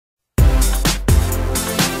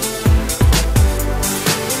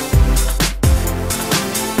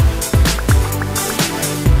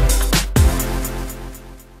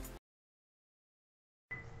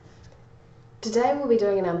Today we'll be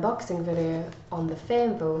doing an unboxing video on the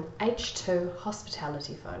Fanvil H2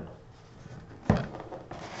 hospitality phone.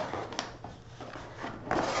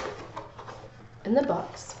 In the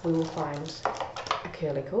box we will find a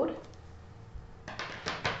curly cord,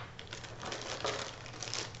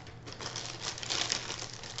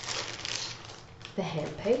 the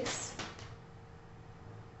handpiece,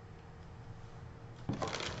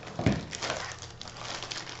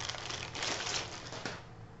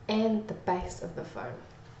 and the base of the phone.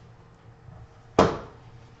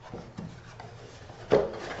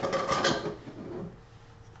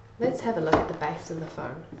 Let's have a look at the base of the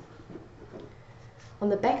phone. On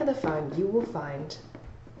the back of the phone you will find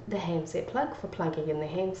the handset plug for plugging in the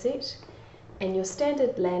handset and your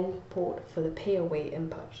standard LAN port for the PoE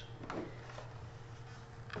input.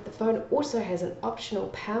 The phone also has an optional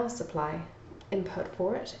power supply input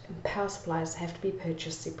for it, and power supplies have to be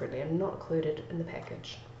purchased separately and not included in the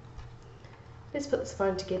package. Let's put this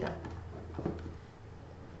phone together.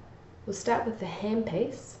 We'll start with the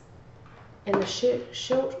handpiece and the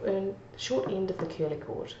short end of the curly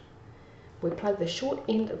cord. We plug the short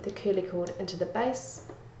end of the curly cord into the base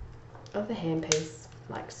of the handpiece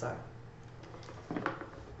like so.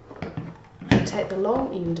 We take the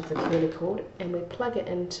long end of the curly cord and we plug it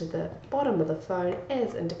into the bottom of the phone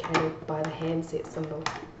as indicated by the handset symbol.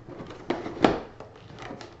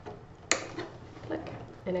 Click,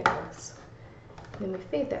 and it goes. Then we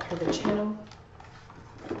feed that through the channel,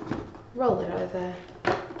 roll it over,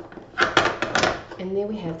 and there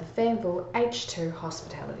we have the Fanvil H2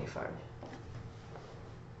 hospitality phone.